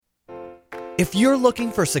If you're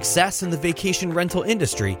looking for success in the vacation rental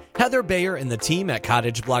industry, Heather Bayer and the team at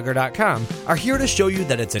cottageblogger.com are here to show you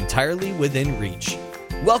that it's entirely within reach.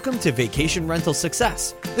 Welcome to Vacation Rental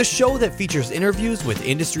Success, the show that features interviews with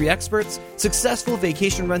industry experts, successful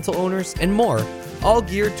vacation rental owners, and more, all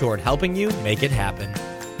geared toward helping you make it happen.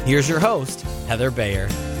 Here's your host, Heather Bayer.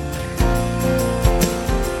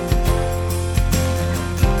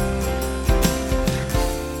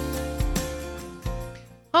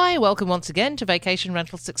 Hi, welcome once again to Vacation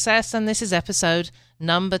Rental Success, and this is episode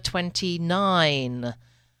number 29.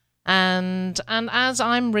 And as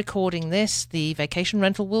I'm recording this, the Vacation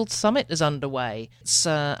Rental World Summit is underway. It's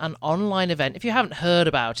an online event. If you haven't heard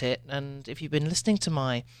about it, and if you've been listening to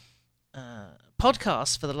my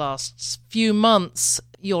podcast for the last few months,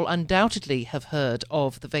 you'll undoubtedly have heard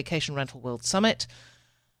of the Vacation Rental World Summit,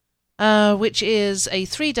 which is a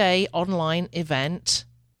 3-day online event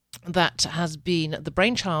that has been the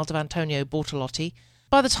brainchild of Antonio Bortolotti.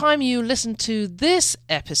 By the time you listen to this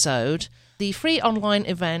episode, the free online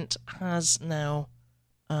event has now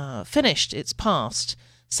finished. It's passed.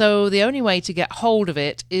 So the only way to get hold of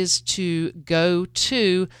it is to go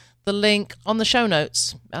to the link on the show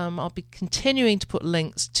notes. I'll be continuing to put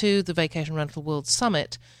links to the Vacation Rental World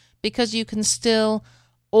Summit because you can still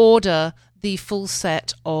order the full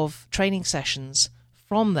set of training sessions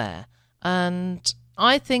from there. And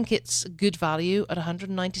I think it's good value at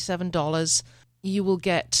 $197. You will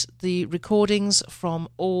get the recordings from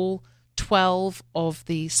all 12 of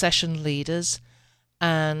the session leaders,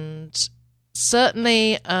 and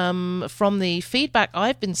certainly from the feedback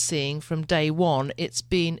I've been seeing from day one, it's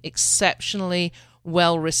been exceptionally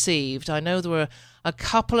well received. I know there were a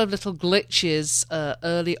couple of little glitches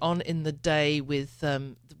early on in the day with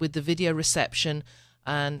the video reception,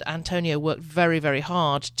 and Antonio worked very, very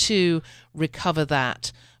hard to recover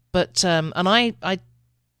that. But and I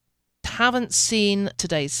haven't seen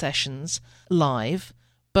today's sessions live,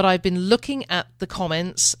 but I've been looking at the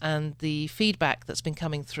comments and the feedback that's been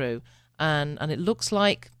coming through, and it looks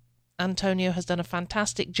like Antonio has done a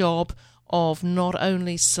fantastic job of not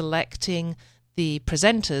only selecting the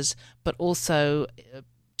presenters, but also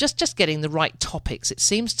just getting the right topics. It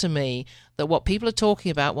seems to me that what people are talking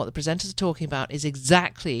about, what the presenters are talking about, is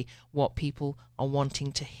exactly what people are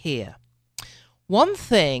wanting to hear. One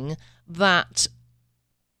thing that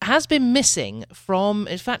has been missing from,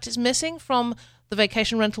 in fact, it's missing from the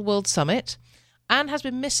Vacation Rental World Summit and has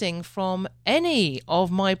been missing from any of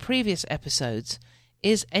my previous episodes,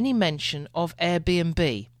 is any mention of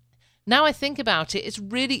Airbnb. Now I think about it, it's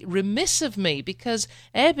really remiss of me because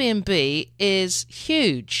Airbnb is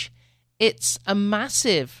huge. It's a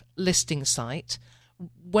massive listing site.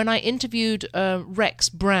 When I interviewed Rex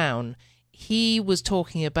Brown, he was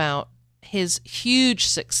talking about his huge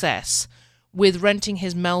success with renting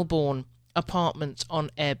his Melbourne apartment on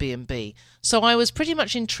Airbnb. So I was pretty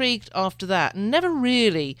much intrigued after that and never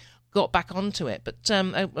really got back onto it. But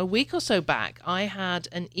a week or so back, I had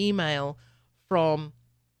an email from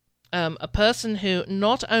a person who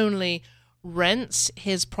not only rents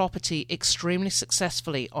his property extremely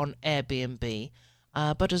successfully on Airbnb,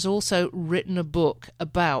 but has also written a book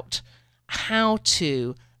about how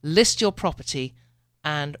to list your property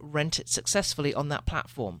and rent it successfully on that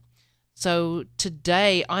platform. So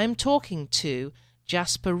today I'm talking to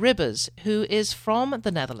Jasper Ribbers, who is from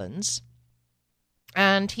the Netherlands,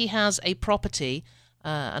 and he has a property,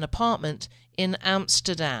 an apartment in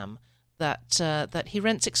Amsterdam that he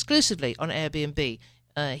rents exclusively on Airbnb.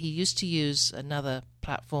 He used to use another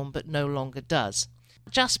platform but no longer does.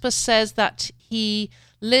 Jasper says that he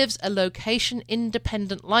lives a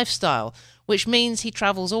location-independent lifestyle, which means he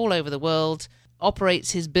travels all over the world,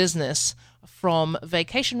 operates his business from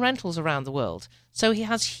vacation rentals around the world. So he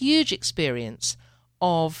has huge experience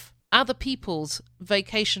of other people's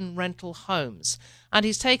vacation rental homes. And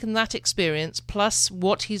he's taken that experience plus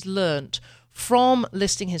what he's learnt from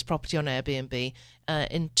listing his property on Airbnb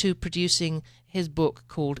into producing his book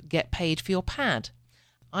called Get Paid for Your Pad.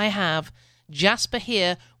 I have Jasper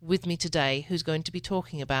here with me today, who's going to be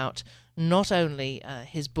talking about not only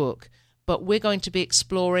his book, but we're going to be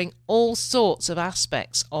exploring all sorts of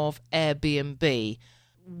aspects of Airbnb,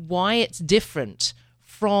 why it's different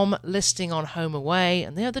from listing on HomeAway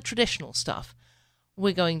and the other traditional stuff.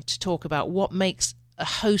 We're going to talk about what makes a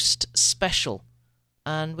host special.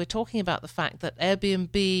 And we're talking about the fact that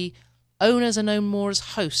Airbnb owners are known more as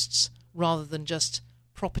hosts rather than just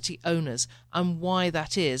property owners, and why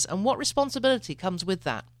that is, and what responsibility comes with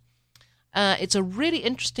that. It's a really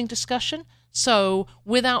interesting discussion. So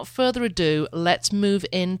without further ado, let's move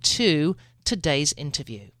into today's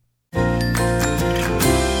interview.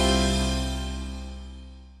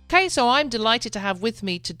 Okay, so I'm delighted to have with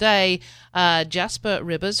me today Jasper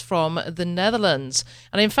Ribbers from the Netherlands.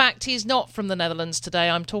 And in fact, he's not from the Netherlands today.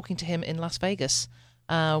 I'm talking to him in Las Vegas,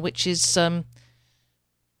 which is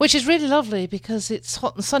really lovely because it's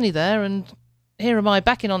hot and sunny there. And here am I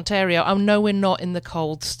back in Ontario. Oh, no, we're not in the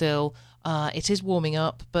cold still. It is warming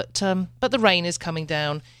up, but the rain is coming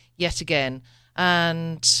down yet again.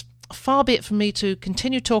 And far be it from me to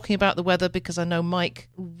continue talking about the weather because I know Mike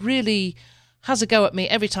really has a go at me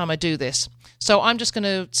every time I do this. So I'm just going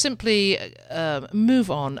to simply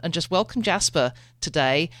move on and just welcome Jasper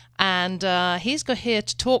today. And he's here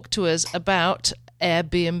to talk to us about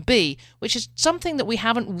Airbnb, which is something that we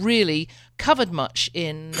haven't really covered much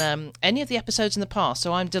in any of the episodes in the past.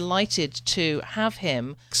 So I'm delighted to have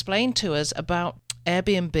him explain to us about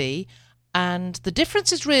Airbnb and the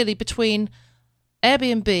differences really between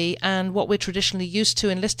Airbnb and what we're traditionally used to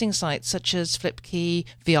in listing sites such as Flipkey,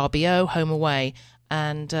 VRBO, HomeAway,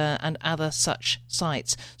 and other such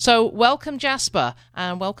sites. So welcome, Jasper,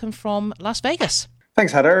 and welcome from Las Vegas.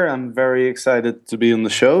 Thanks, Heather. I'm very excited to be on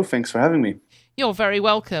the show. Thanks for having me. You're very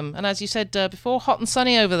welcome. And as you said before, hot and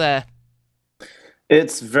sunny over there.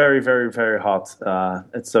 It's very, very, very hot.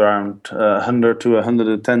 It's around 100 to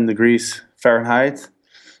 110 degrees Fahrenheit.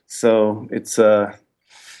 So it's...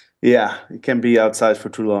 Yeah, it can be outside for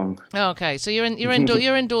too long. Okay, so you're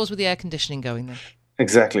indoors with the air conditioning going then.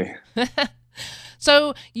 Exactly.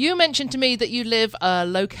 So you mentioned to me that you live a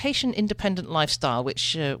location-independent lifestyle,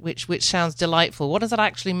 which sounds delightful. What does that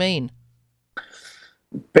actually mean?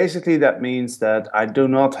 Basically, that means that I do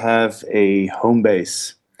not have a home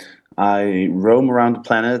base. I roam around the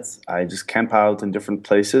planet. I just camp out in different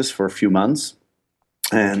places for a few months,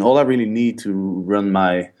 and all I really need to run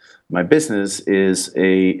my business is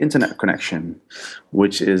a internet connection,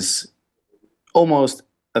 which is almost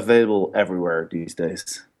available everywhere these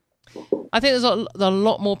days. I think there's a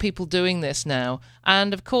lot more people doing this now.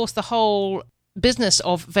 And of course, the whole business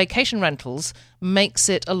of vacation rentals makes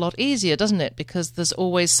it a lot easier, doesn't it? Because there's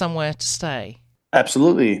always somewhere to stay.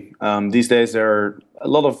 Absolutely. These days, there are a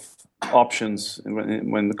lot of options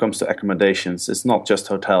when it comes to accommodations. It's not just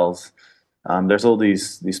hotels. There's all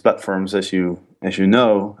these platforms, as you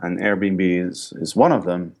know, and Airbnb is one of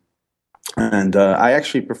them. And I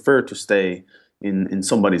actually prefer to stay in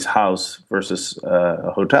somebody's house versus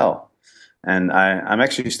a hotel. And I'm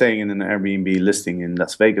actually staying in an Airbnb listing in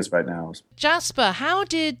Las Vegas right now. Jasper, how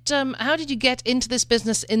did you get into this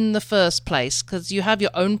business in the first place? Because you have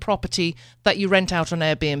your own property that you rent out on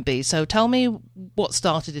Airbnb. So tell me what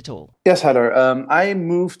started it all. Yes, Heather. I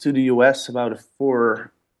moved to the US about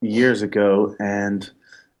 4 years ago, and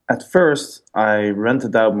at first I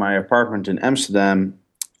rented out my apartment in Amsterdam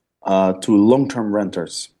to long-term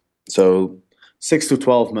renters, so 6 to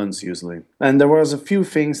 12 months usually. And there was a few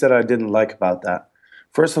things that I didn't like about that.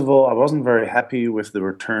 First of all, I wasn't very happy with the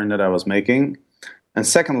return that I was making, and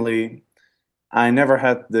secondly, I never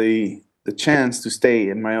had the chance to stay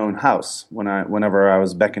in my own house whenever I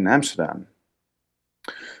was back in Amsterdam.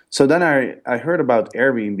 So then I heard about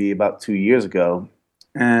Airbnb about 2 years ago.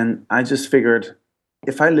 And I just figured,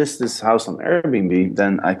 if I list this house on Airbnb,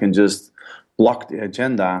 then I can just block the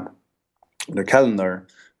agenda, the calendar,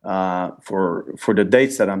 for the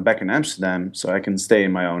dates that I'm back in Amsterdam, so I can stay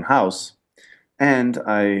in my own house. And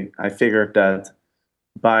I figured that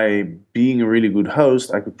by being a really good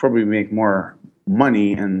host, I could probably make more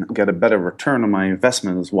money and get a better return on my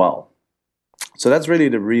investment as well. So that's really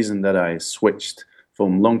the reason that I switched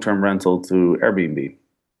from long-term rental to Airbnb.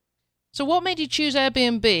 So what made you choose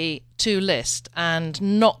Airbnb to list and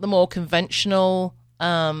not the more conventional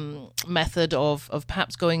method of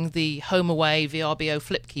perhaps going the HomeAway, VRBO,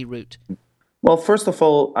 Flipkey route? Well, first of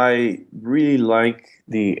all, I really like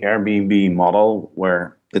the Airbnb model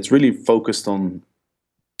where it's really focused on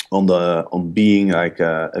being like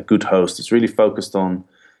a good host. It's really focused on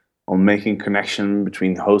making connection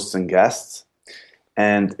between hosts and guests,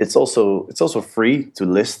 and it's also free to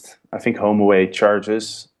list. I think HomeAway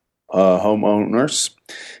charges homeowners,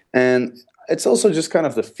 and it's also just kind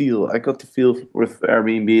of the feel. I got the feel with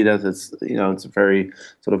Airbnb that it's very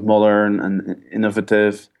sort of modern and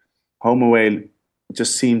innovative. HomeAway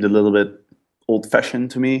just seemed a little bit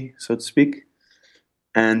old-fashioned to me, so to speak.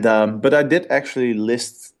 And but I did actually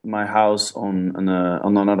list my house on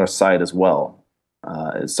another site as well.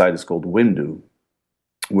 The site is called Windu,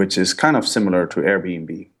 which is kind of similar to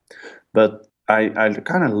Airbnb. But I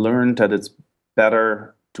kind of learned that it's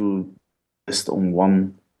better to list on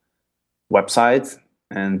one website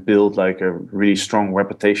and build like a really strong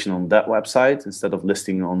reputation on that website instead of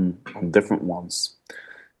listing on different ones.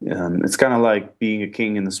 It's kind of like being a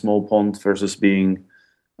king in a small pond versus being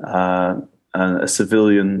a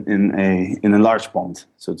civilian in a large pond,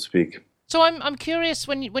 so to speak. So I'm curious,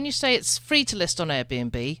 when you say it's free to list on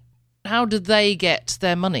Airbnb, how do they get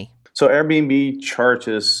their money? So Airbnb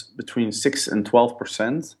charges between 6 and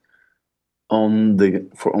 12% on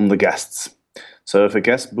the guests. So if a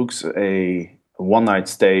guest books a one-night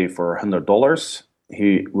stay for $100,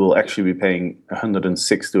 he will actually be paying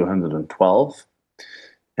 $106 to $112,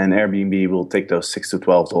 and Airbnb will take those $6 to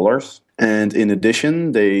 $12. And in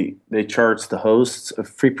addition, they charge the hosts a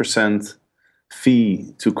 3%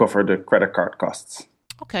 fee to cover the credit card costs.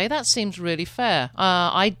 Okay, that seems really fair.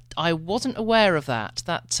 I wasn't aware of that.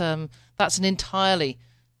 That's an entirely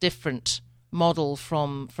different model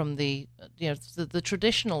from the the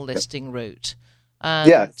traditional listing route. And,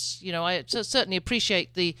 yes. I certainly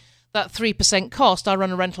appreciate that 3% cost. I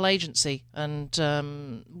run a rental agency, and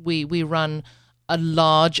we run a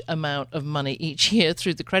large amount of money each year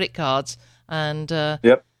through the credit cards, and that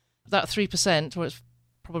 3%, or it's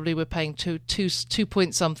probably we're paying two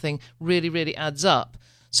point something, really adds up.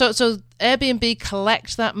 So Airbnb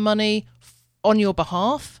collect that money on your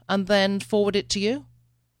behalf and then forward it to you?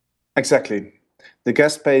 Exactly. The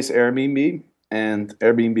guest pays Airbnb, and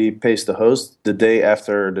Airbnb pays the host the day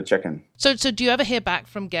after the check-in. So do you ever hear back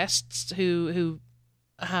from guests who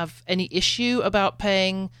have any issue about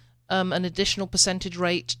paying an additional percentage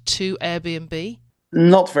rate to Airbnb?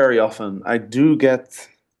 Not very often. I do get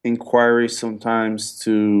inquiries sometimes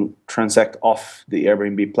to transact off the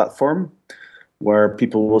Airbnb platform, where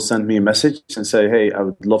people will send me a message and say, hey, I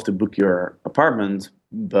would love to book your apartment,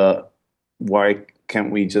 but why can't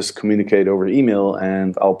we just communicate over email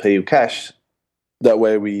and I'll pay you cash? That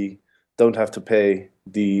way we don't have to pay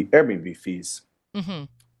the Airbnb fees. Mm-hmm.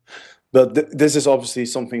 But this is obviously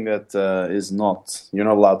something that you're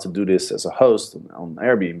not allowed to do this as a host on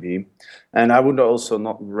Airbnb. And I would also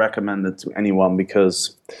not recommend it to anyone,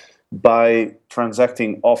 because by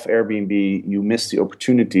transacting off Airbnb, you miss the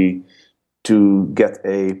opportunity to get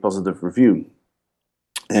a positive review.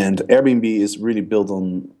 And Airbnb is really built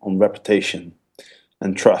on reputation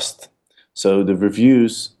and trust. So the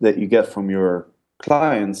reviews that you get from your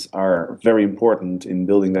clients are very important in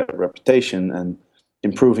building that reputation and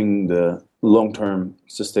improving the long-term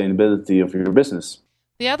sustainability of your business.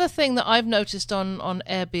 The other thing that I've noticed on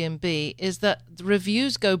Airbnb is that the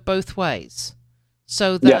reviews go both ways.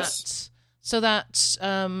 So that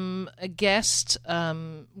a guest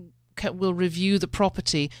will review the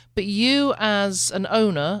property, but you as an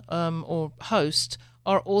owner or host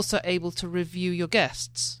are also able to review your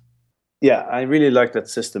guests. Yeah, I really like that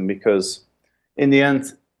system, because in the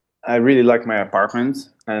end, I really like my apartment,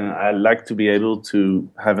 and I like to be able to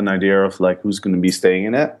have an idea of like who's going to be staying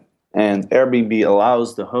in it. And Airbnb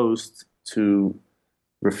allows the host to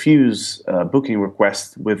refuse booking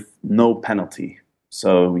requests with no penalty.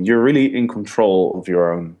 So you're really in control of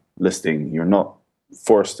your own listing. You're not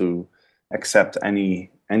forced to accept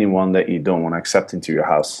anyone that you don't want to accept into your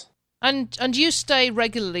house. And you stay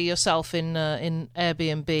regularly yourself in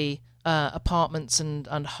Airbnb apartments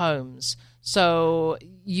and homes. So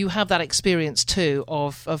you have that experience too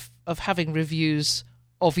of having reviews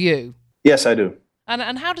of you. Yes, I do.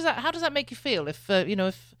 And how does that make you feel? If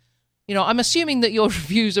I'm assuming that your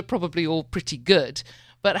reviews are probably all pretty good,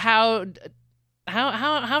 but how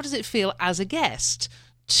does it feel as a guest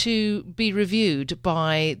to be reviewed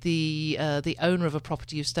by the owner of a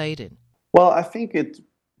property you stayed in? Well, I think it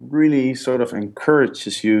really sort of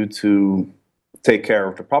encourages you to take care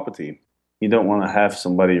of the property. You don't want to have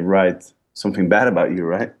somebody write something bad about you,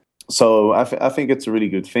 right? So I think it's a really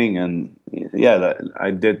good thing. And yeah, I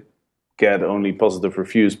did get only positive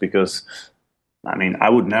reviews because, I mean, I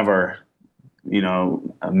would never,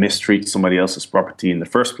 mistreat somebody else's property in the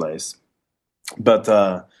first place. But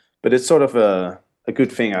it's sort of a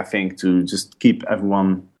good thing, I think, to just keep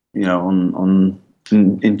everyone,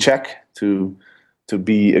 in check, to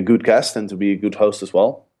be a good guest and to be a good host as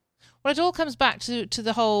well. Well, it all comes back to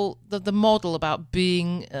the whole the model about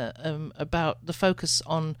being about the focus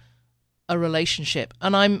on a relationship,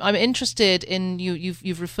 and I'm interested in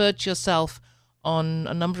you've referred to yourself on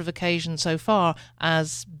a number of occasions so far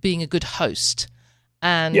as being a good host,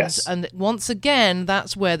 and yes. And once again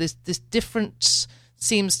that's where this difference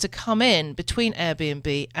seems to come in between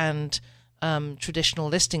Airbnb and traditional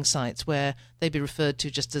listing sites, where they be referred to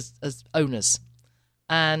just as owners.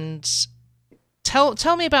 And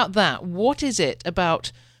tell me about that. What is it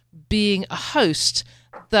about being a host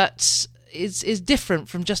that is different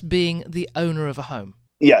from just being the owner of a home?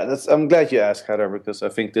 Yeah, I'm glad you asked, Heather, because I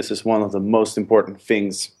think this is one of the most important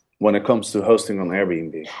things when it comes to hosting on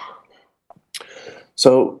Airbnb.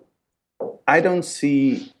 So I don't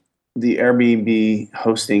see the Airbnb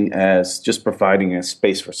hosting as just providing a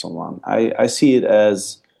space for someone. I see it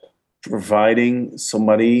as providing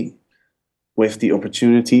somebody with the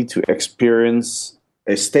opportunity to experience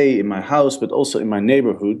a stay in my house, but also in my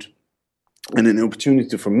neighborhood, and an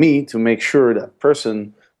opportunity for me to make sure that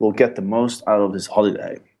person will get the most out of his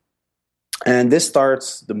holiday. And this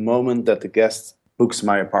starts the moment that the guest books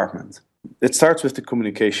my apartment. It starts with the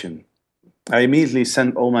communication. I immediately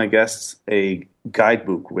send all my guests a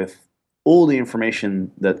guidebook with all the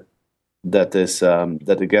information that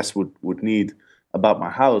the guest would need about my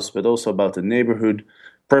house, but also about the neighborhood,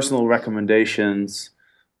 personal recommendations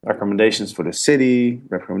for the city,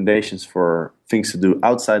 recommendations for things to do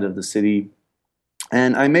outside of the city.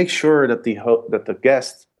 And I make sure that the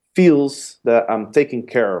guest feels that I'm taking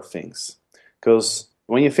care of things. Because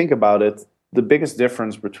when you think about it, the biggest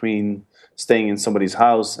difference between staying in somebody's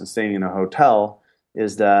house and staying in a hotel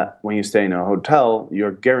is that when you stay in a hotel,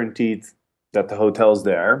 you're guaranteed that the hotel's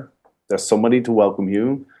there. There's somebody to welcome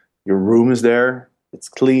you. Your room is there. It's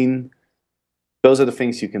clean. Those are the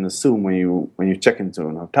things you can assume when you check into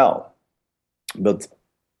an hotel. But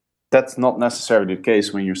that's not necessarily the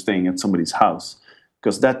case when you're staying at somebody's house,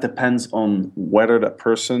 because that depends on whether that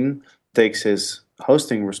person takes his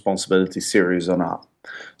hosting responsibility serious or not.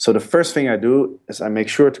 So the first thing I do is I make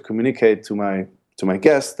sure to communicate to my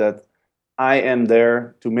guests that I am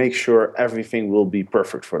there to make sure everything will be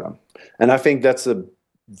perfect for them. And I think that's a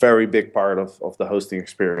very big part of the hosting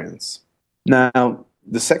experience. Now,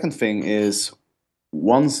 the second thing is,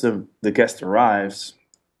 once the guest arrives,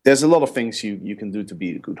 there's a lot of things you can do to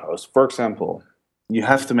be a good host. For example, you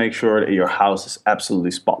have to make sure that your house is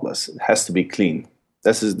absolutely spotless. It has to be clean.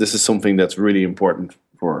 This is something that's really important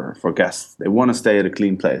for guests. They want to stay at a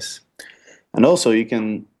clean place. And also, you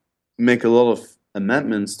can make a lot of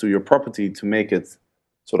amendments to your property to make it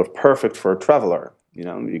sort of perfect for a traveler.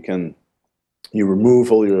 You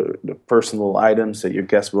remove all the personal items that your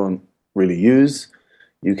guests won't really use.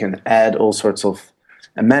 You can add all sorts of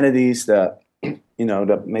amenities that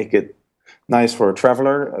that make it nice for a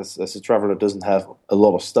traveler, as a traveler doesn't have a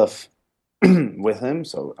lot of stuff with him.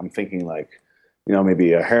 So I'm thinking like,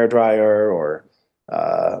 maybe a hairdryer or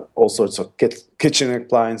all sorts of kitchen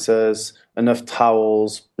appliances, enough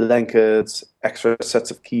towels, blankets, extra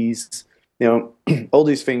sets of keys. All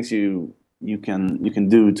these things you can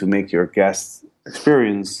do to make your guest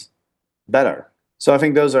experience better. So I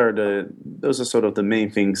think those are sort of the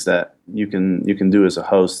main things that you can do as a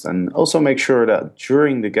host, and also make sure that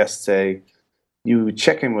during the guest stay, you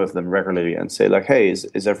check in with them regularly and say like, hey,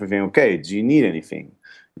 is everything okay? Do you need anything?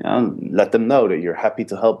 Let them know that you're happy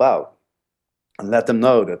to help out, and let them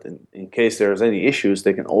know that in case there's any issues,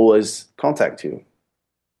 they can always contact you.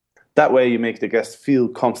 That way, you make the guest feel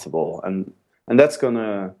comfortable, and that's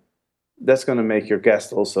gonna make your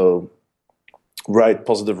guest also write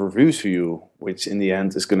positive reviews for you, which in the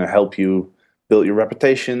end is going to help you build your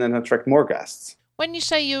reputation and attract more guests. When you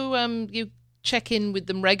say you check in with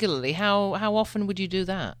them regularly, how often would you do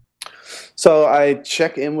that? So I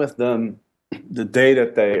check in with them the day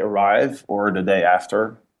that they arrive or the day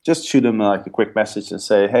after. Just shoot them like a quick message and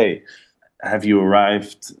say, hey, have you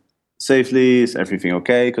arrived safely? Is everything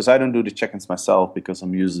okay? Because I don't do the check-ins myself because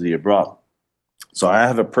I'm usually abroad. So I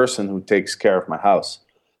have a person who takes care of my house.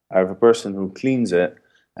 I have a person who cleans it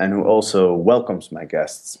and who also welcomes my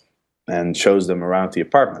guests and shows them around the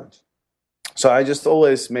apartment. So I just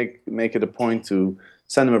always make it a point to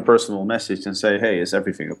send them a personal message and say, hey, is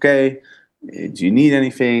everything okay? Do you need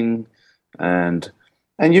anything? And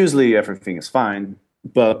usually everything is fine.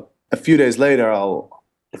 But a few days later,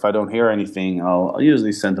 if I don't hear anything, I'll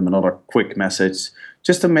usually send them another quick message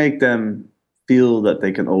just to make them feel that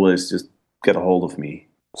they can always just get a hold of me.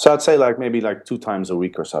 So I'd say maybe 2 times a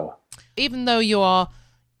week or so. Even though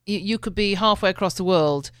you could be halfway across the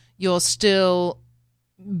world, you're still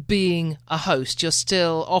being a host. You're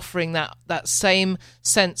still offering that same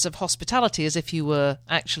sense of hospitality as if you were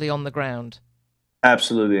actually on the ground.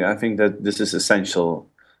 Absolutely. I think that this is essential.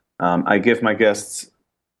 I give my guests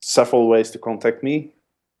several ways to contact me.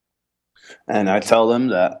 And I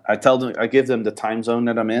give them the time zone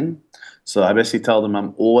that I'm in. So I basically tell them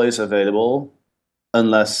I'm always available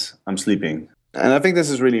unless I'm sleeping. And I think this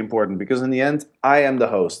is really important because in the end, I am the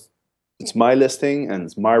host. It's my listing and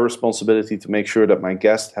it's my responsibility to make sure that my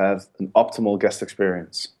guests have an optimal guest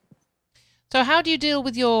experience. So how do you deal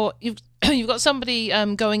with you've got somebody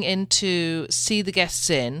going in to see the guests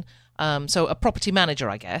in, so a property manager,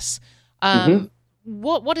 I guess.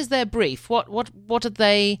 What is their brief? What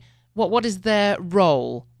is their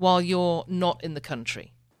role while you're not in the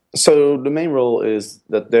country? So the main role is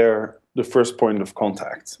that they're the first point of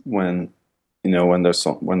contact when when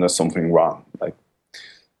there's something wrong,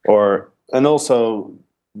 and also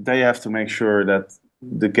they have to make sure that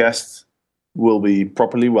the guests will be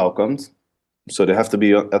properly welcomed. So they have to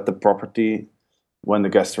be at the property when the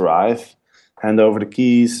guests arrive, hand over the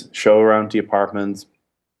keys, show around the apartment,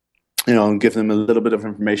 and give them a little bit of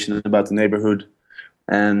information about the neighborhood,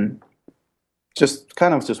 and just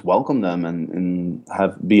welcome them and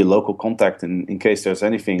be a local contact in case there's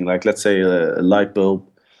anything, like let's say a light bulb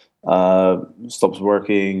stops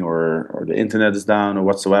working or the internet is down or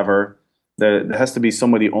whatsoever. There has to be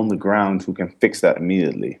somebody on the ground who can fix that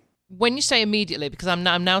immediately. When you say immediately, because I'm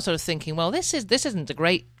now sort of thinking, well, this isn't a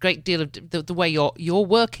great deal of the way you're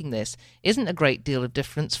working. This isn't a great deal of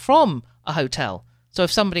difference from a hotel. So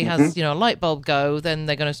if somebody has a light bulb go, then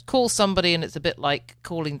they're going to call somebody, and it's a bit like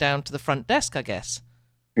calling down to the front desk, I guess.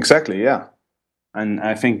 Exactly, yeah. And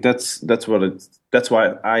I think that's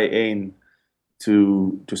why I aim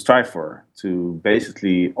to strive for, to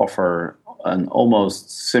basically offer an almost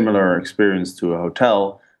similar experience to a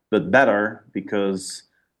hotel, but better, because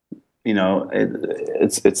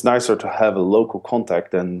it's nicer to have a local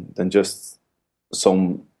contact than just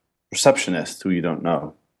some receptionist who you don't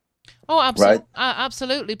know. Oh, absolutely, right?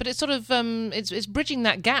 Absolutely. But it's sort of it's bridging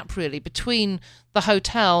that gap really between the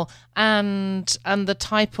hotel and the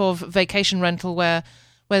type of vacation rental where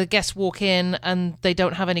the guests walk in and they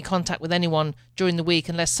don't have any contact with anyone during the week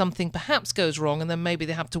unless something perhaps goes wrong, and then maybe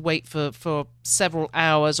they have to wait for several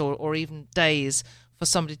hours or even days for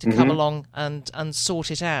somebody to come along and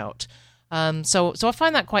sort it out. So I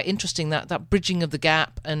find that quite interesting, that bridging of the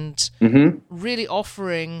gap and really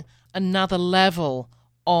offering another level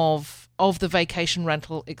of the vacation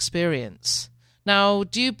rental experience. Now,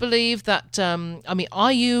 do you believe that?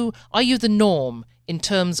 Are you the norm in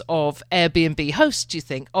terms of Airbnb hosts, do you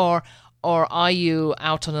think, or are you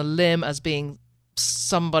out on a limb as being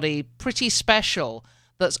somebody pretty special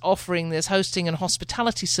that's offering this hosting and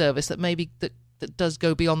hospitality service that maybe that does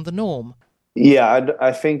go beyond the norm? Yeah,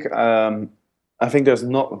 I think there's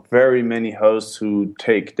not very many hosts who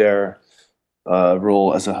take their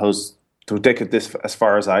role as a host to take it this as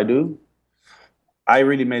far as I do. I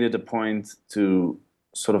really made it a point to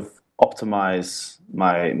sort of optimize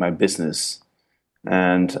my business.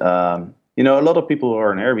 And, a lot of people who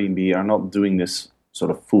are on Airbnb are not doing this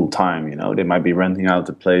sort of full time. They might be renting out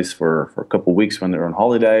the place for a couple of weeks when they're on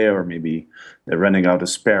holiday, or maybe they're renting out a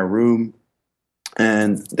spare room.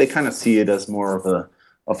 And they kind of see it as more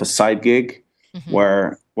of a side gig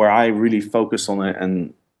where I really focus on it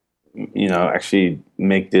and, actually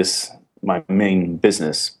make this my main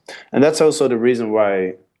business. And that's also the reason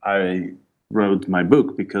why I wrote my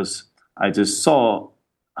book, because I just saw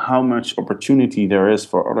how much opportunity there is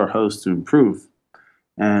for other hosts to improve.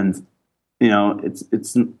 And,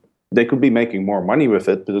 it's they could be making more money with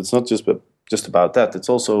it, but it's not just about that. It's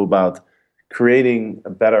also about creating a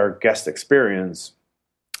better guest experience.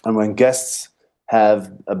 And when guests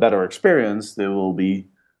have a better experience, they will be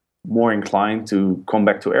more inclined to come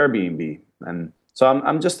back to Airbnb. And so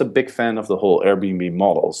I'm just a big fan of the whole Airbnb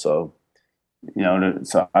model. So,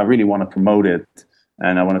 so I really want to promote it,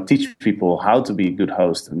 and I want to teach people how to be a good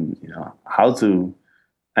host, and how to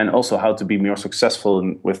be more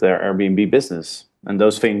successful with their Airbnb business. And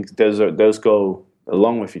those go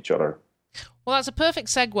along with each other. Well, that's a perfect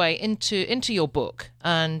segue into your book,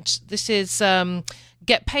 and this is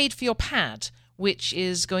Get Paid for Your Pad, which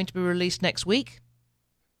is going to be released next week.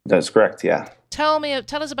 That's correct, yeah. Tell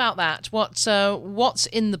us about that. What's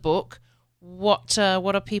in the book? What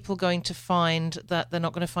are people going to find that they're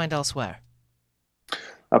not going to find elsewhere?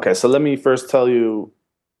 Okay, so let me first tell you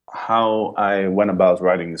how I went about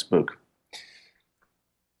writing this book.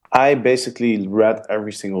 I basically read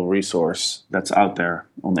every single resource that's out there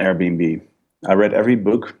on Airbnb. I read every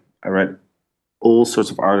book. I read all sorts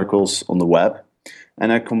of articles on the web,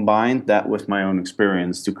 and I combined that with my own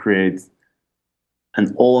experience to create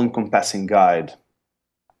an all-encompassing guide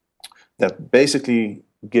that basically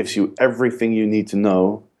gives you everything you need to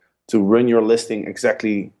know to run your listing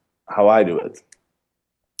exactly how I do it.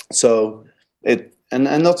 So and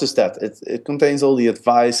not just that, it contains all the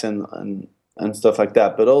advice and stuff like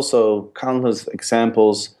that, but also countless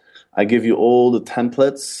examples. I give you all the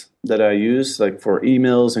templates that I use, like for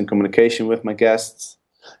emails and communication with my guests.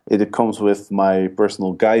 It comes with my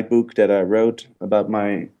personal guidebook that I wrote about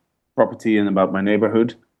my property and about my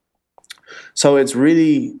neighborhood. So it's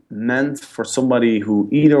really meant for somebody who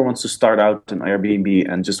either wants to start out in Airbnb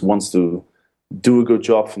and just wants to do a good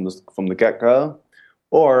job from the get-go,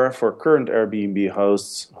 or for current Airbnb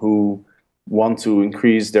hosts who want to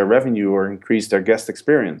increase their revenue or increase their guest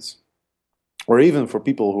experience, or even for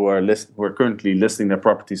people who are currently listing their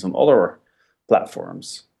properties on other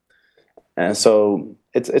platforms. And so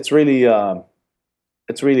it's really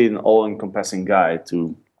an all-encompassing guide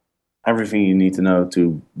to everything you need to know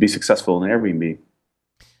to be successful in Airbnb.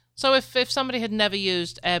 So if somebody had never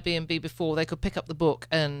used Airbnb before, they could pick up the book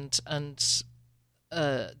and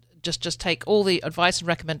just take all the advice and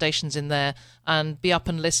recommendations in there and be up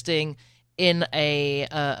and listing in a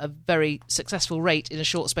very successful rate in a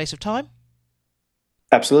short space of time?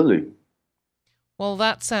 Absolutely. Well,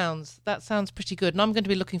 that sounds pretty good, and I'm going to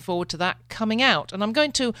be looking forward to that coming out. And I'm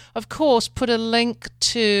going to, of course, put a link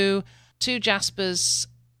to Jasper's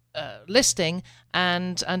listing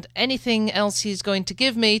and anything else he's going to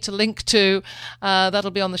give me to link to.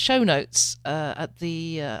 That'll be on the show notes at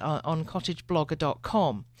the on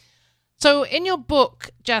cottageblogger.com. So in your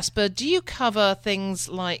book, Jasper, do you cover things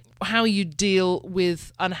like how you deal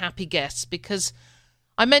with unhappy guests? Because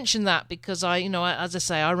I mention that because as I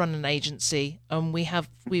say, I run an agency and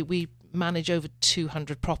we manage over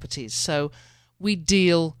 200 properties. So we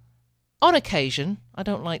deal on occasion. I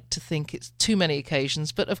don't like to think it's too many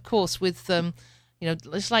occasions, but of course with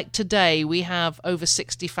it's like today we have over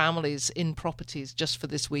 60 families in properties just for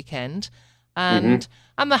this weekend. And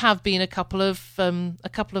there have been a couple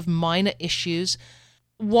of minor issues.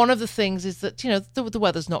 One of the things is that the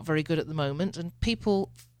weather's not very good at the moment, and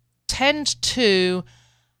people tend to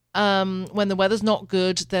when the weather's not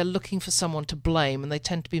good, they're looking for someone to blame, and they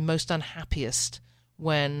tend to be most unhappiest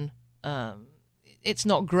when it's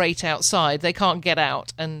not great outside. They can't get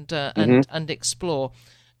out and explore.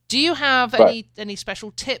 Do you have any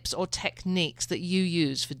special tips or techniques that you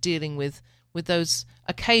use for dealing with those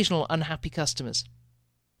occasional unhappy customers?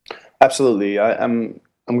 Absolutely. I'm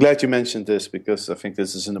glad you mentioned this because I think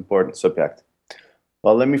this is an important subject.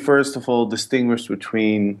 Well, let me first of all distinguish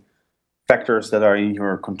between factors that are in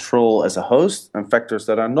your control as a host and factors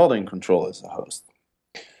that are not in control as a host.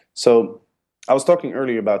 So I was talking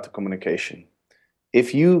earlier about the communication.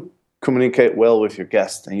 If you communicate well with your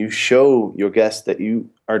guest and you show your guest that you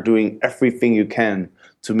are doing everything you can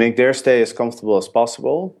to make their stay as comfortable as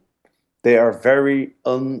possible, they are very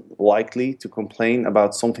unlikely to complain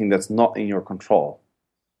about something that's not in your control.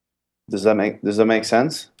 Does that make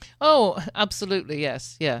sense? Oh, absolutely,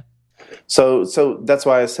 yes, yeah. So that's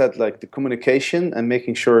why I said the communication and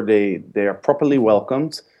making sure they are properly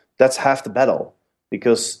welcomed. That's half the battle,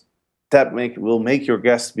 because that will make your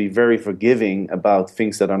guests be very forgiving about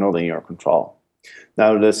things that are not in your control.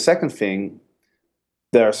 Now, the second thing,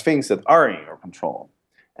 there's things that are in your control,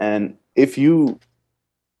 and if you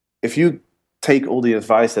take all the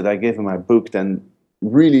advice that I gave in my book, then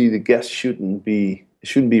really the guests shouldn't be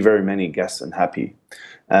very many guests unhappy.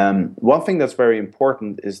 One thing that's very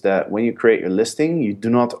important is that when you create your listing, you do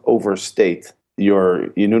not overstate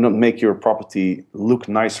you do not make your property look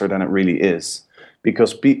nicer than it really is,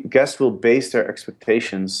 because guests will base their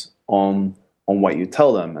expectations on what you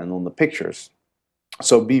tell them and on the pictures.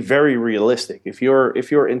 So be very realistic. If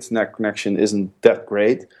your internet connection isn't that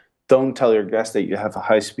great, don't tell your guests that you have a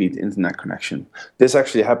high-speed internet connection. This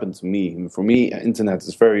actually happened to me. And for me, internet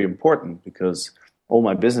is very important because all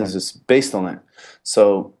my business is based on it.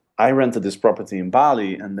 So I rented this property in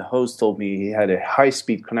Bali, and the host told me he had a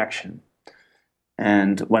high-speed connection.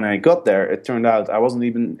 And when I got there, it turned out I wasn't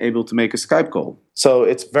even able to make a Skype call. So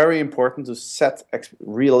it's very important to set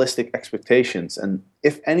realistic expectations. And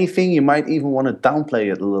if anything, you might even want to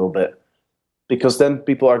downplay it a little bit, because then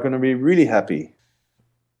people are going to be really happy.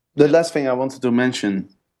 The last thing I wanted to mention,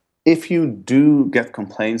 if you do get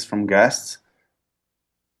complaints from guests,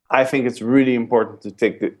 I think it's really important to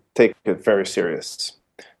take it very serious.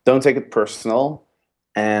 Don't take it personal,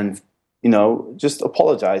 and just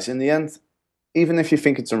apologize. In the end, even if you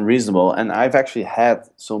think it's unreasonable, and I've actually had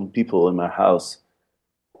some people in my house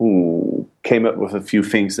who came up with a few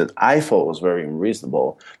things that I thought was very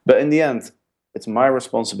unreasonable, but in the end, it's my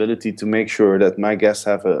responsibility to make sure that my guests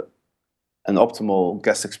have an optimal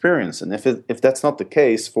guest experience. And if that's not the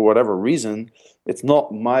case, for whatever reason, it's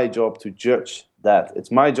not my job to judge that.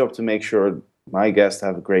 It's my job to make sure my guests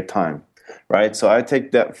have a great time, right? So I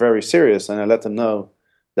take that very serious, and I let them know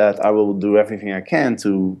that I will do everything I can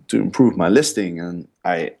to improve my listing. And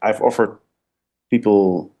I've offered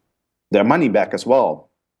people their money back as well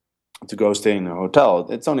to go stay in a hotel.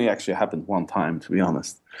 It's only actually happened one time, to be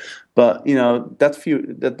honest. But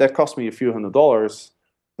that cost me a few $100s.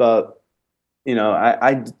 But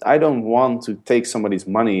I don't want to take somebody's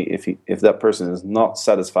money if that person is not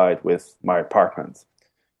satisfied with my apartment.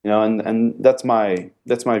 And that's my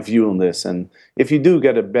view on this. And if you do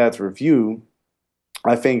get a bad review,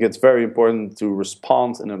 I think it's very important to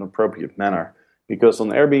respond in an appropriate manner, because on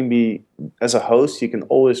Airbnb, as a host, you can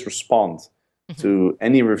always respond. to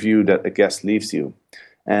any review that a guest leaves you.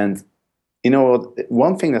 And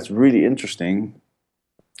one thing that's really interesting,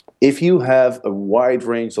 if you have a wide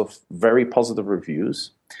range of very positive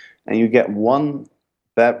reviews and you get one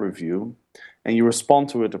bad review and you respond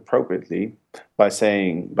to it appropriately by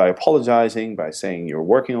apologizing, by saying you're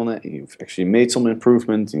working on it and you've actually made some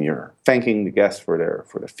improvement and you're thanking the guest for their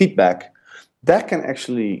feedback, that can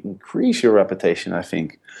actually increase your reputation, I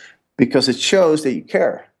think, because it shows that you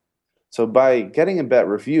care. So by getting a bad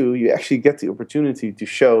review, you actually get the opportunity to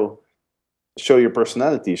show your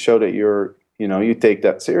personality, show that you take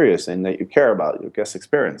that serious and that you care about your guest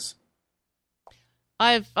experience.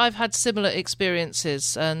 I've had similar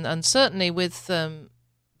experiences, and certainly with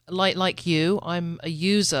like you, I'm a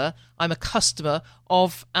user, I'm a customer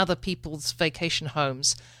of other people's vacation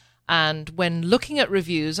homes, and when looking at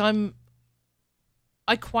reviews,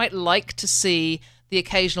 I quite like to see the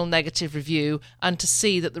occasional negative review and to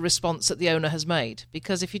see that the response that the owner has made,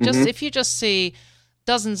 because if you just see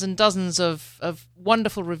dozens and dozens of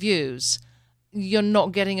wonderful reviews, you're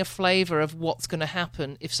not getting a flavour of what's going to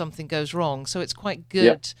happen if something goes wrong. So it's quite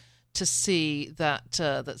good to see that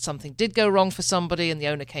that something did go wrong for somebody, and the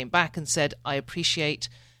owner came back and said, "I appreciate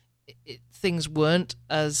things weren't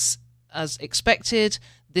as expected.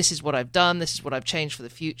 This is what I've done. This is what I've changed for the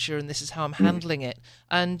future, and this is how I'm handling it."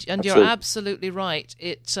 And you're absolutely right.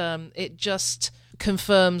 It just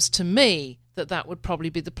confirms to me that would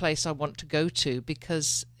probably be the place I want to go to,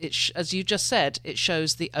 because as you just said, it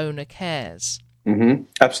shows the owner cares. Mm-hmm.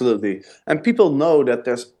 Absolutely. And people know that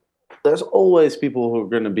there's always people who are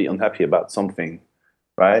going to be unhappy about something,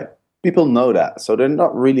 right? People know that. So they're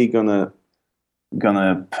not really gonna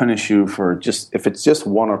punish you for if it's just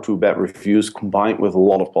one or two bad reviews combined with a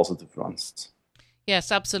lot of positive ones.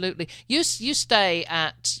 Yes, absolutely. You said you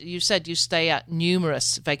stay at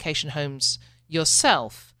numerous vacation homes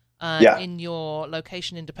yourself. In your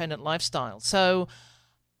location-independent lifestyle. So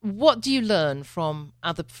what do you learn from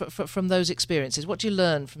from those experiences? What do you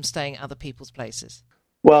learn from staying at other people's places?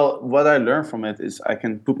 Well, what I learn from it is I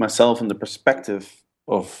can put myself in the perspective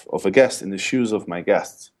of a guest, in the shoes of my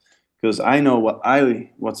guests, because I know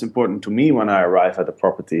what's important to me when I arrive at a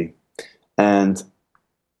property. And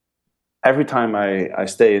every time I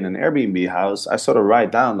stay in an Airbnb house, I sort of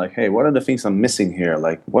write down like, hey, what are the things I'm missing here?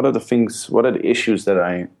 Like, what are the issues that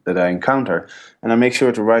I encounter? And I make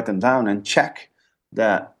sure to write them down and check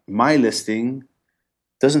that my listing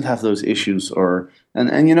doesn't have those issues. And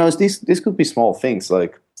these could be small things.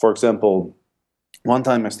 Like, for example, one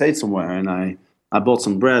time I stayed somewhere and I bought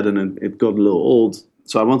some bread and it got a little old,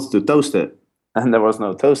 so I wanted to toast it, and there was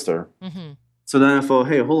no toaster. Mm-hmm. So then I thought,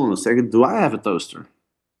 hey, hold on a second, do I have a toaster?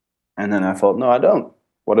 And then I thought, no, I don't.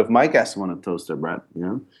 What if my guests want to toast their bread?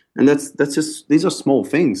 And that's just, these are small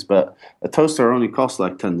things, but a toaster only costs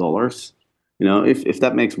like $10. If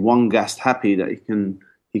that makes one guest happy that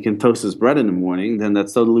he can toast his bread in the morning, then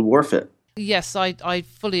that's totally worth it. Yes, I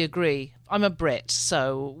fully agree. I'm a Brit,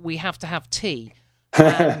 so we have to have tea.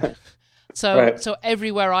 So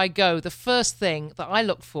everywhere I go, the first thing that I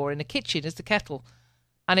look for in a kitchen is the kettle.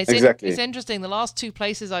 And it's interesting. The last two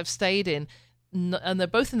places I've stayed in, and they're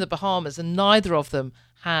both in the Bahamas, and neither of them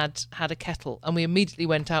had a kettle, and we immediately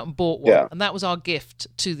went out and bought one, and that was our gift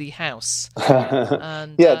to the house.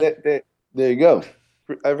 And, there you go.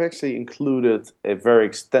 I've actually included a very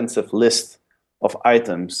extensive list of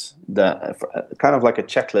items that kind of like a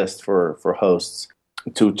checklist for hosts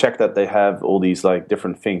to check that they have all these like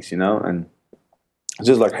different things, and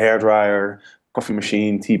just like hairdryer, coffee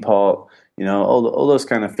machine, teapot, all those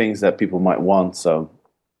kind of things that people might want. So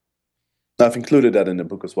I've included that in the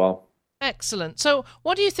book as well. Excellent. So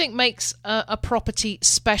what do you think makes a property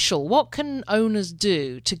special? What can owners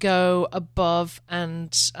do to go above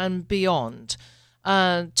and beyond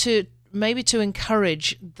to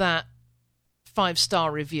encourage that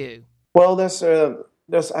 5-star review? Well,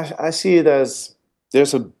 I see it as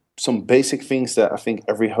there's some basic things that I think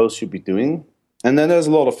every host should be doing. And then there's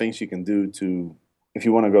a lot of things you can do if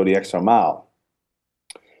you want to go the extra mile.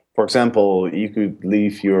 For example, you could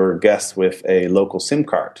leave your guests with a local SIM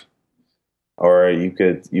card, or you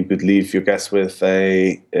could leave your guests with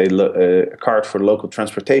a card for local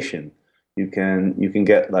transportation. You can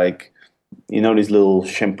get these little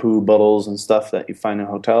shampoo bottles and stuff that you find in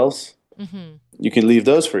hotels. Mm-hmm. You can leave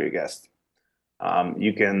those for your guests.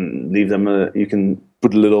 You can leave them. You can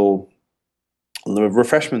put a little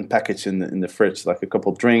refreshment package in the fridge, like a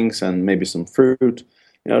couple drinks and maybe some fruit.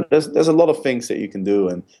 There's a lot of things that you can do,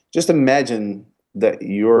 and just imagine that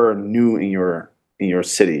you're new in your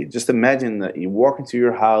city. Just imagine that you walk into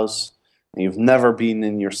your house and you've never been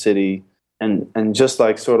in your city, and just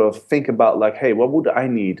like sort of think about like, hey, what would I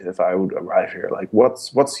need if I would arrive here? Like,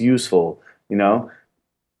 what's useful? You know,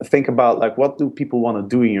 think about like, what do people want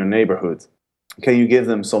to do in your neighborhood? Can you give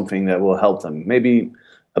them something that will help them? Maybe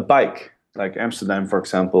a bike, like Amsterdam, for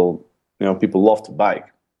example. You know, people love to bike.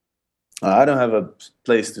 I don't have a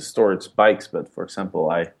place to store its bikes, but for example,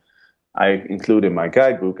 I include in my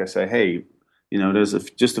guidebook. I say, hey, you know, there's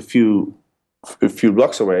just a few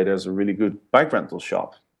blocks away. There's a really good bike rental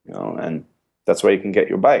shop. You know, and that's where you can get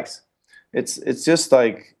your bikes. It's just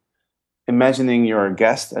like imagining you're a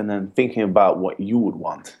guest and then thinking about what you would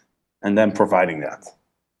want, and then providing that.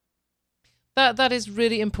 That is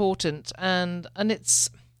really important, and it's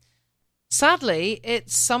sadly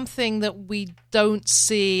it's something that we don't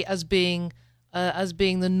see as being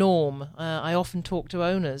the norm. I often talk to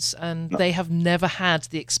owners, and they have never had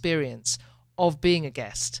the experience of being a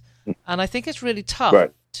guest, and I think it's really tough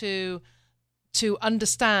to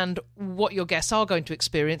understand what your guests are going to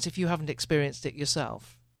experience if you haven't experienced it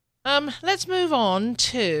yourself. Let's move on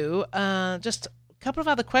to just a couple of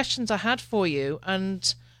other questions I had for you,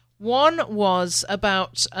 and one was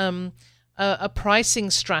about a pricing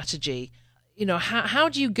strategy. You know, how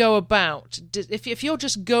do you go about, if you're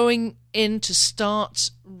just going in to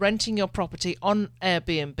start renting your property on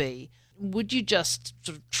Airbnb, would you just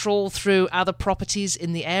sort of trawl through other properties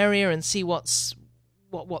in the area and see what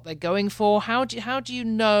they're going for? How do you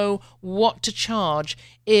know what to charge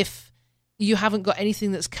if you haven't got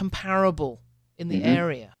anything that's comparable in the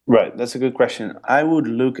area? Right, that's a good question. I would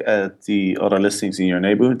look at the other listings in your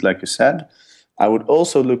neighborhood, like you said. I would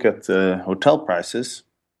also look at the hotel prices,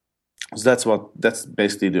 because that's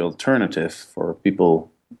basically the alternative for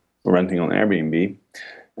people renting on Airbnb.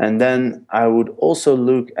 And then I would also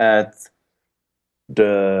look at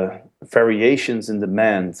the variations in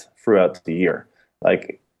demand throughout the year.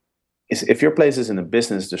 Like, if your place is in a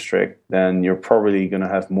business district, then you're probably going to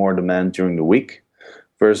have more demand during the week,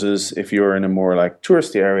 versus if you're in a more like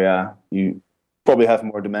touristy area, you probably have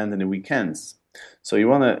more demand in the weekends. So you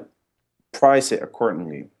want to price it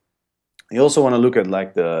accordingly. You also want to look at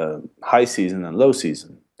like the high season and low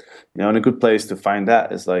season. You know, and a good place to find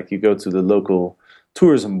that is like you go to the local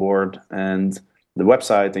tourism board and the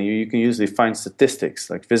website, and you can usually find statistics,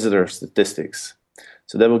 like visitor statistics.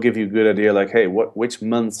 So that will give you a good idea, like, hey, which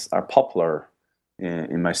months are popular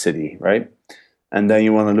in my city, right? And then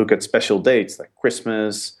you want to look at special dates like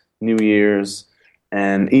Christmas, New Year's,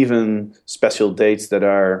 and even special dates that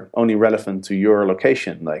are only relevant to your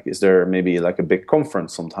location. Like, is there maybe like a big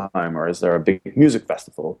conference sometime, or is there a big music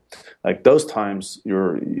festival? Like those times,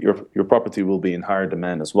 your property will be in higher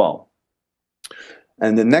demand as well.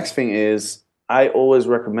 And the next thing is, I always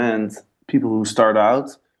recommend people who start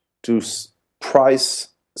out to price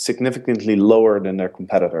significantly lower than their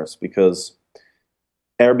competitors, because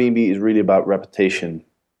Airbnb is really about reputation.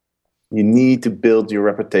 You need to build your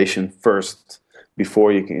reputation first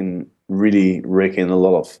before you can really rake in a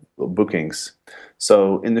lot of bookings.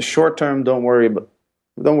 So in the short term, don't worry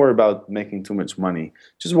about making too much money.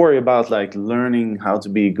 Just worry about like learning how to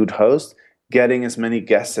be a good host, getting as many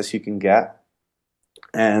guests as you can get,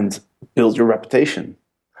 and build your reputation,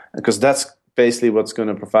 because that's basically what's going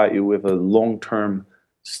to provide you with a long-term,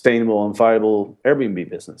 sustainable and viable Airbnb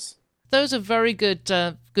business. Those are very good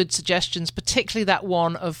suggestions, particularly that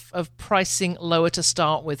one of pricing lower to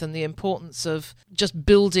start with, and the importance of just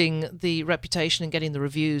building the reputation and getting the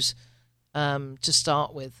reviews to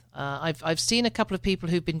start with. I've seen a couple of people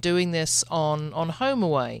who've been doing this on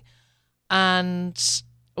HomeAway, and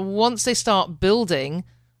once they start building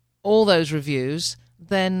all those reviews,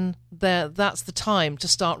 then that's the time to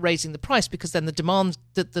start raising the price, because then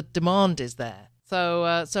the demand is there.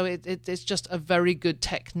 So it's just a very good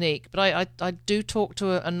technique. But I do talk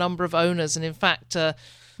to a number of owners, and in fact,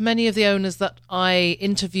 many of the owners that I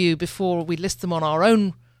interview before we list them on our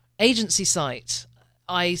own agency site,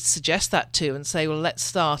 I suggest that to and say, well, let's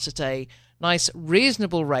start at a nice,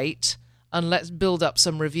 reasonable rate, and let's build up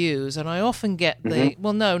some reviews. And I often get the,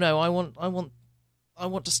 well, no, I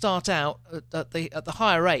want to start out at the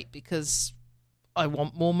higher rate because I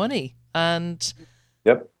want more money. And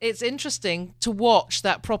it's interesting to watch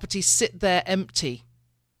that property sit there empty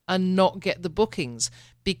and not get the bookings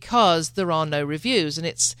because there are no reviews. And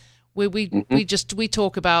it's we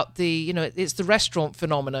talk about it's the restaurant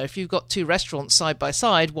phenomena. If you've got two restaurants side by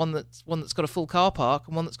side, one that's got a full car park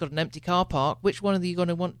and one that's got an empty car park, which one are you going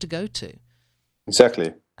to want to go to?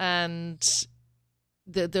 Exactly. And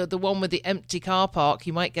the one with the empty car park,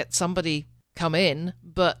 you might get somebody come in,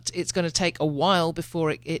 but it's going to take a while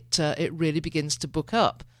before it really begins to book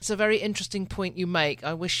up. It's a very interesting point you make.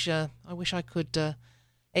 I wish I could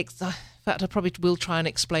in fact, I probably will try and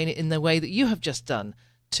explain it in the way that you have just done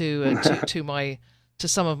to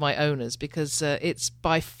some of my owners, because it's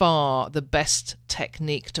by far the best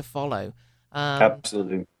technique to follow.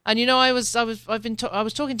 Absolutely. And I was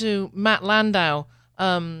talking to Matt Landau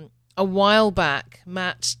a while back.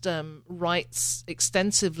 Matt writes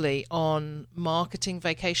extensively on marketing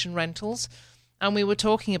vacation rentals, and we were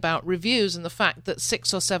talking about reviews and the fact that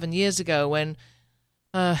 6 or 7 years ago, when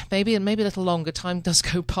maybe a little longer, time does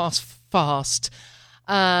go past fast,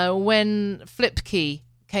 when Flipkey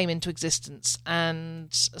came into existence and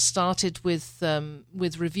started with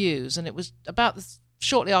reviews, and it was about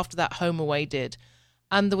shortly after that HomeAway did,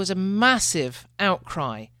 and there was a massive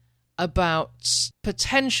outcry about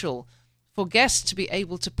potential for guests to be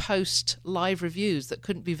able to post live reviews that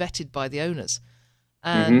couldn't be vetted by the owners.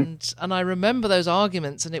 And I remember those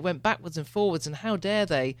arguments, and it went backwards and forwards, and how dare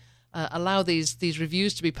they allow these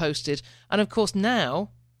reviews to be posted. And of course now,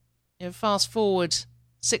 fast forward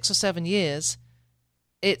 6 or 7 years,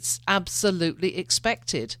 it's absolutely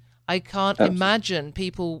expected. I can't imagine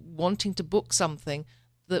people wanting to book something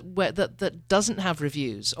that doesn't have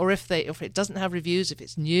reviews, or if it doesn't have reviews, if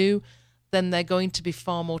it's new, then they're going to be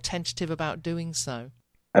far more tentative about doing so.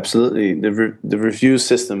 Absolutely, the review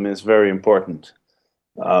system is very important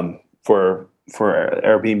for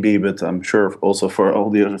Airbnb, but I'm sure also for all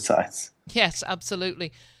the other sites. Yes,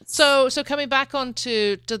 absolutely. So coming back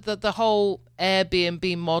onto the whole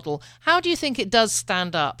Airbnb model, how do you think it does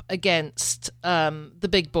stand up against the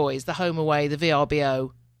big boys, the HomeAway, the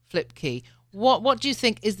VRBO, Flipkey? What do you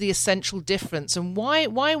think is the essential difference, and why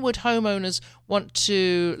would homeowners want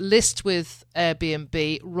to list with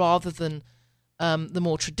Airbnb rather than the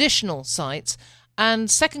more traditional sites?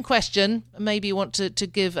 And second question, maybe you want to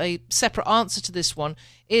give a separate answer to this one,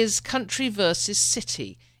 is country versus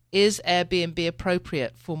city. Is Airbnb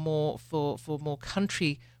appropriate for more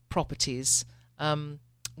country properties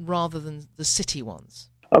rather than the city ones?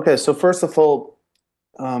 Okay, so first of all,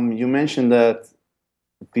 you mentioned that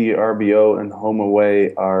VRBO and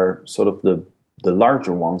HomeAway are sort of the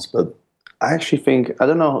larger ones, but I actually think, I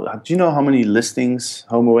don't know, do you know how many listings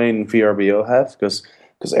HomeAway and VRBO have? Because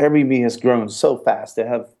Airbnb has grown so fast. They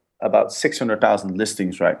have about 600,000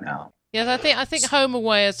 listings right now. Yes, I think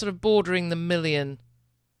HomeAway is sort of bordering the million.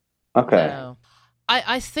 Okay. Now.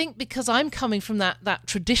 I think because I'm coming from that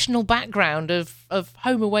traditional background of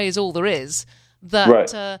HomeAway is all there is, that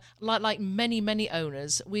right. Like many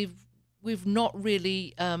owners, we've not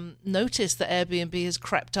really noticed that Airbnb has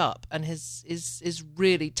crept up and is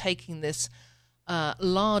really taking this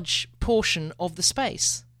large portion of the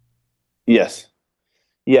space. Yes.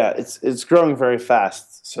 Yeah, it's growing very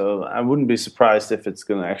fast, so I wouldn't be surprised if it's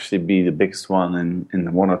going to actually be the biggest one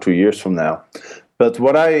in 1 or 2 years from now. But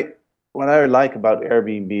what I like about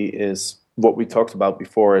Airbnb is what we talked about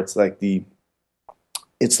before. It's like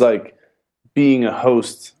being a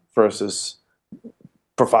host versus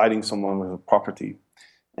providing someone with a property.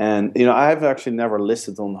 And I've actually never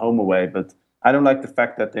listed on HomeAway, but I don't like the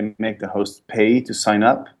fact that they make the host pay to sign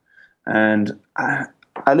up. And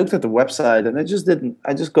I looked at the website, and I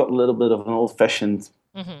just got a little bit of an old-fashioned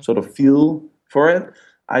sort of feel for it.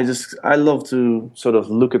 I love to sort of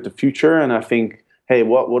look at the future, and I think, hey,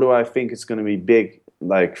 what do I think is going to be big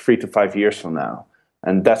like 3 to 5 years from now?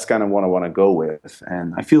 And that's kind of what I want to go with.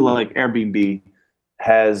 And I feel like Airbnb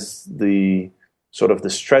has the sort of the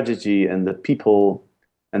strategy and the people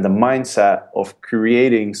and the mindset of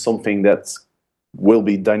creating something that will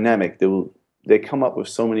be dynamic. They come up with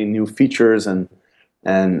so many new features and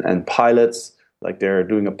pilots. Like they're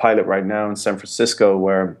doing a pilot right now in San Francisco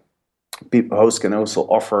where hosts can also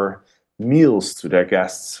offer meals to their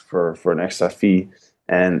guests for an extra fee,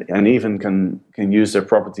 and even can use their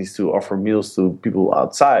properties to offer meals to people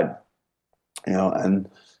outside. And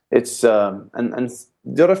it's and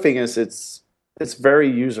the other thing is it's very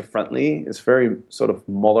user friendly. It's very sort of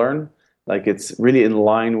modern. Like it's really in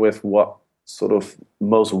line with what sort of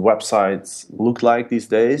most websites look like these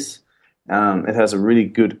days. It has a really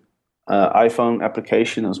good iPhone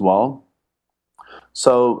application as well.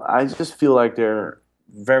 So I just feel like they're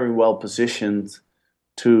very well positioned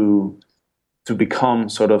to become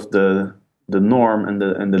sort of the norm and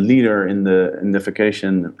the leader in the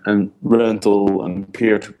vacation and rental and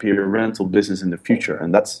peer-to-peer rental business in the future.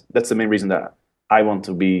 And that's the main reason that I want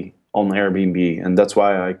to be on Airbnb, and that's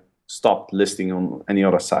why I stopped listing on any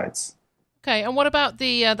other sites. Okay, and what about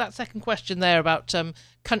the that second question there about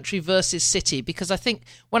country versus city? Because I think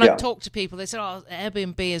when I talk to people, they say, "Oh,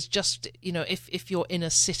 Airbnb is just if you're in a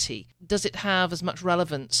city, does it have as much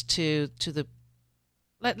relevance to the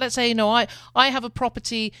let's say, I have a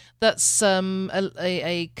property that's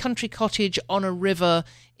a country cottage on a river.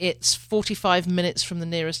 It's 45 minutes from the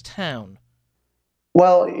nearest town.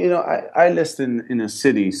 Well, I list in a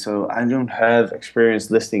city, so I don't have experience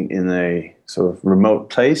listing in a sort of remote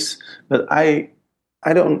place. But I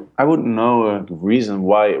wouldn't know a reason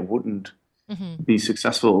why it wouldn't be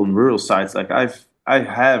successful on rural sites. Like I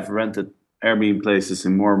have rented Airbnb places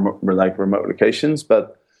in more like remote locations,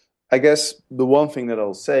 but I guess the one thing that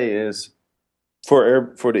I'll say is for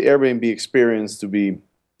the Airbnb experience to be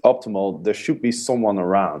optimal, there should be someone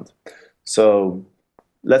around. So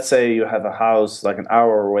let's say you have a house like an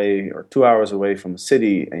hour away or 2 hours away from the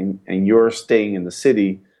city, and you're staying in the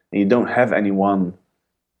city, and you don't have anyone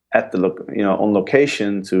at the on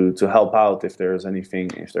location to help out if there's any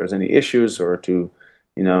issues, or to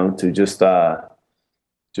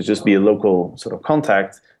just be a local sort of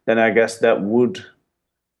contact. Then I guess that would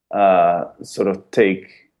sort of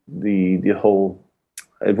take the whole.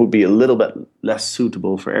 It would be a little bit less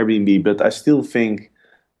suitable for Airbnb, but I still think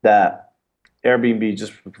that Airbnb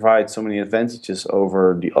just provides so many advantages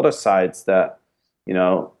over the other sites that,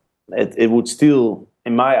 it would still,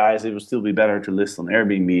 in my eyes, it would still be better to list on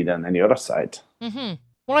Airbnb than any other site. Mm-hmm.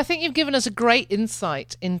 Well, I think you've given us a great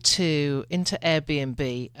insight into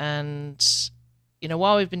Airbnb. And,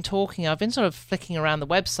 while we've been talking, I've been sort of flicking around the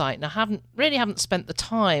website, and I haven't spent the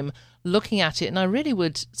time looking at it. And I really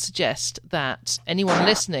would suggest that anyone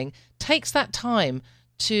listening takes that time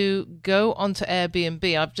to go onto Airbnb.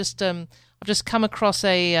 I've just come across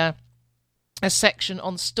a section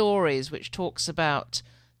on stories which talks about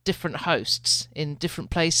different hosts in different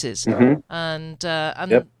places, and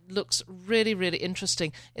yep. Looks really, really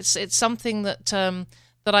interesting. It's something that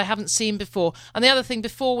I haven't seen before. And the other thing,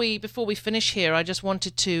 before we finish here, I just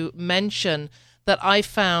wanted to mention that I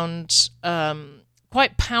found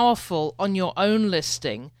quite powerful on your own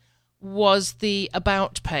listing was the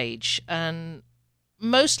About page. And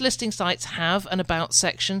most listing sites have an About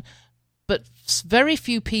section, but very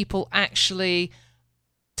few people actually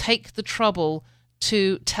take the trouble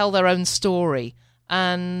to tell their own story.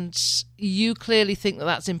 And you clearly think that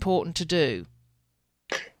that's important to do.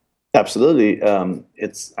 Absolutely. I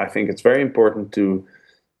think it's very important to.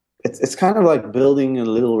 It's kind of like building a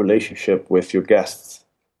little relationship with your guests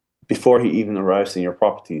before he even arrives in your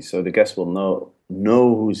property. So the guest will know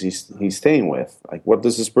who he's staying with. Like, what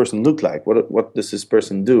does this person look like? What does this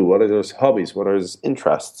person do? What are his hobbies? What are his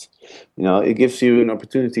interests? It gives you an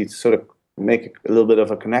opportunity to sort of make a little bit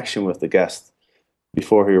of a connection with the guest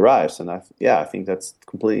before he arrives. And I think that's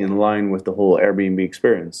completely in line with the whole Airbnb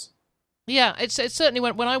experience. Yeah, it certainly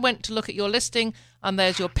when I went to look at your listing, and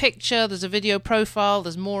there's your picture, there's a video profile,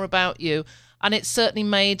 there's more about you, and it certainly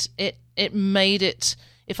made it.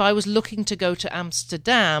 If I was looking to go to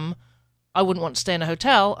Amsterdam, I wouldn't want to stay in a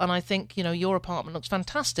hotel. And I think your apartment looks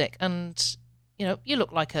fantastic, and you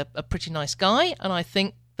look like a pretty nice guy, and I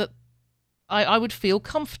think that I would feel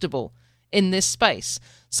comfortable in this space.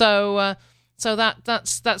 So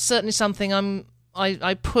that's certainly something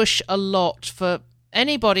I push a lot for.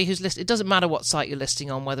 Anybody who's listed, it doesn't matter what site you're listing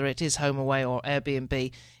on, whether it is HomeAway or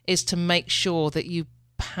Airbnb, is to make sure that you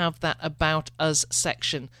have that About Us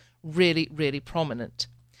section really, really prominent.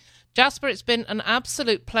 Jasper, it's been an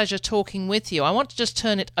absolute pleasure talking with you. I want to just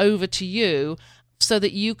turn it over to you so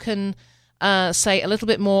that you can say a little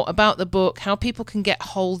bit more about the book, how people can get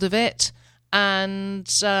hold of it, and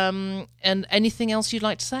anything else you'd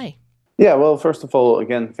like to say. Yeah, well, first of all,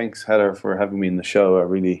 again, thanks, Heather, for having me in the show. I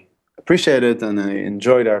really appreciate it, and I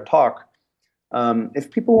enjoyed our talk. If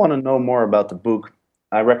people want to know more about the book,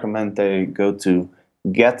 I recommend they go to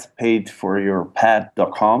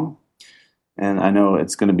getpaidforyourpad.com, and I know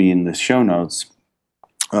it's going to be in the show notes.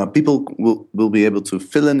 People will be able to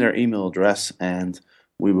fill in their email address, and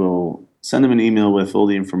we will send them an email with all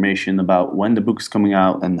the information about when the book is coming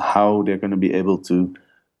out and how they're going to be able to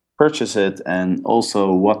purchase it, and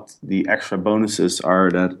also what the extra bonuses are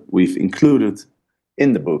that we've included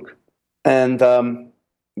in the book. And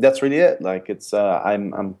that's really it. Like, it's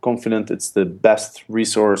I'm confident it's the best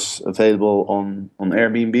resource available on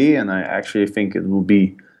Airbnb, and I actually think it will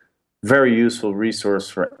be a very useful resource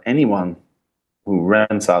for anyone who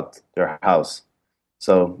rents out their house.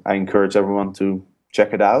 So I encourage everyone to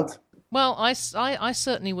check it out. Well, I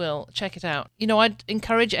certainly will check it out. I'd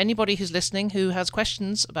encourage anybody who's listening who has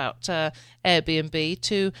questions about Airbnb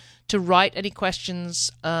to write any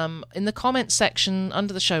questions in the comments section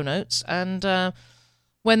under the show notes. And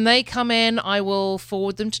when they come in, I will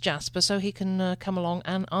forward them to Jasper so he can come along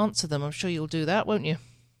and answer them. I'm sure you'll do that, won't you?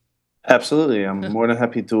 Absolutely. I'm more than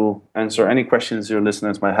happy to answer any questions your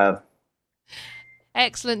listeners might have.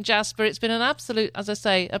 Excellent, Jasper. It's been an absolute, as I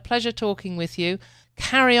say, a pleasure talking with you.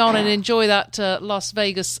 Carry on and enjoy that Las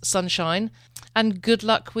Vegas sunshine, and good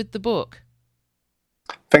luck with the book.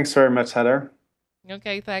 Thanks very much, Heather.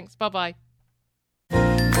 Okay, thanks. Bye-bye.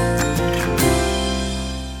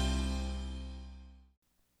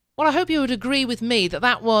 Well, I hope you would agree with me that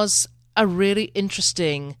that was a really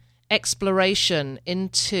interesting exploration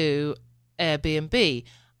into Airbnb.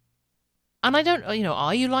 And I don't,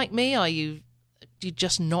 are you like me? Do you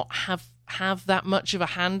just not have that much of a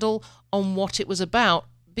handle on what it was about?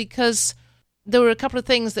 Because there were a couple of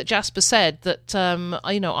things that Jasper said that,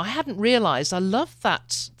 I hadn't realized. I love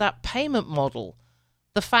that payment model.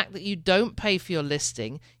 The fact that you don't pay for your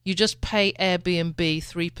listing, you just pay Airbnb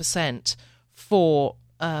 3% for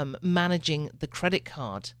managing the credit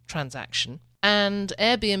card transaction. And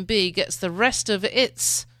Airbnb gets the rest of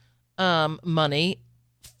its money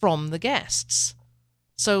from the guests.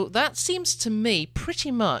 So that seems to me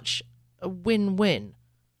pretty much a win-win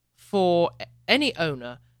for any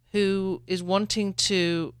owner who is wanting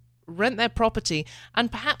to rent their property,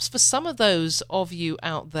 and perhaps for some of those of you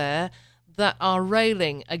out there that are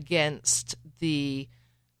railing against the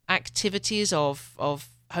activities of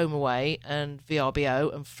HomeAway and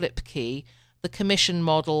VRBO and Flipkey, the commission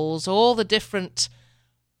models, all the different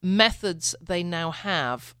methods they now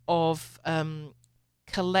have of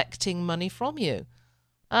collecting money from you.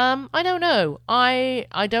 I don't know. I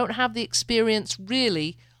don't have the experience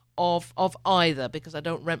really of either, because I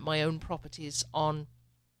don't rent my own properties on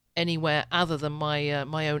anywhere other than my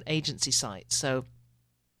own agency site. So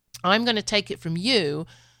I'm going to take it from you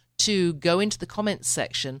to go into the comments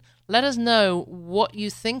section. Let us know what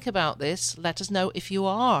you think about this. Let us know if you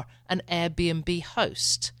are an Airbnb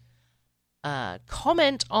host.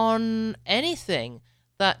 Comment on anything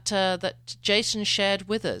that Jason shared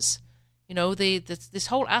with us. This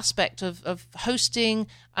whole aspect of hosting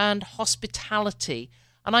and hospitality.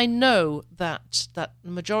 And I know that the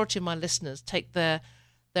majority of my listeners take their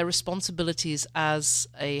responsibilities as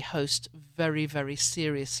a host very, very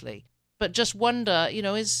seriously. But just wonder,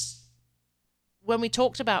 is when we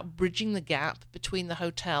talked about bridging the gap between the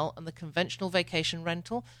hotel and the conventional vacation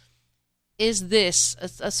rental, is this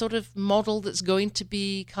a sort of model that's going to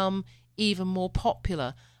become even more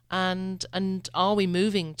popular? And are we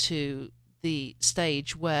moving to the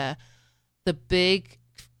stage where the big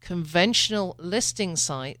conventional listing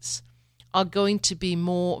sites are going to be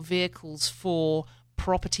more vehicles for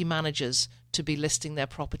property managers to be listing their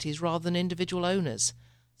properties rather than individual owners?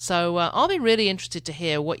 So I'll be really interested to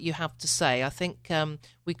hear what you have to say. I think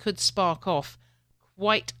we could spark off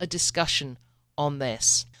quite a discussion on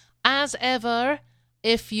this. As ever,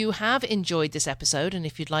 if you have enjoyed this episode and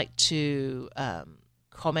if you'd like to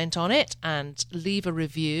comment on it and leave a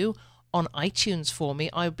review on iTunes for me,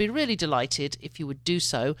 I would be really delighted if you would do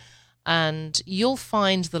so. And you'll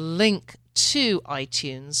find the link to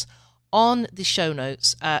iTunes on the show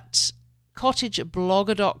notes at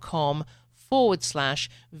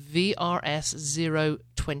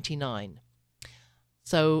cottageblogger.com/VRS029.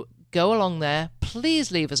 So go along there.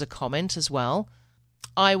 Please leave us a comment as well.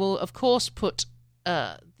 I will, of course, put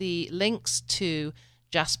the links to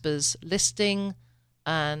Jasper's listing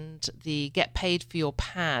and the Get Paid for Your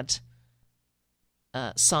Pad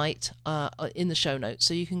site in the show notes,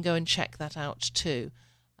 so you can go and check that out too.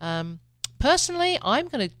 Personally, I'm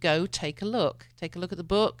going to go take a look at the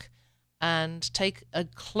book and take a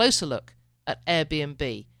closer look at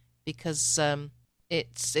Airbnb, because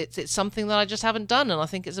it's something that I just haven't done, and I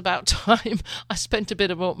think it's about time I spent a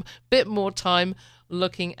bit more time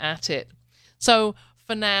looking at it. So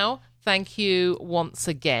for now, thank you once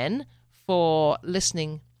again for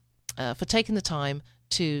listening, for taking the time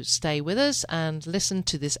to stay with us and listen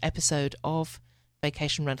to this episode of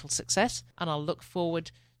Vacation Rental Success, and I'll look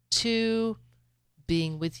forward to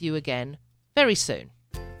being with you again very soon.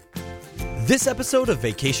 This episode of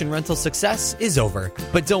Vacation Rental Success is over,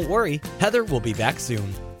 but don't worry, Heather will be back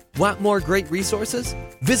soon. Want more great resources?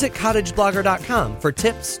 Visit cottageblogger.com for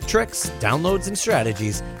tips, tricks, downloads, and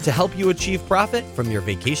strategies to help you achieve profit from your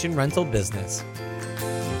vacation rental business.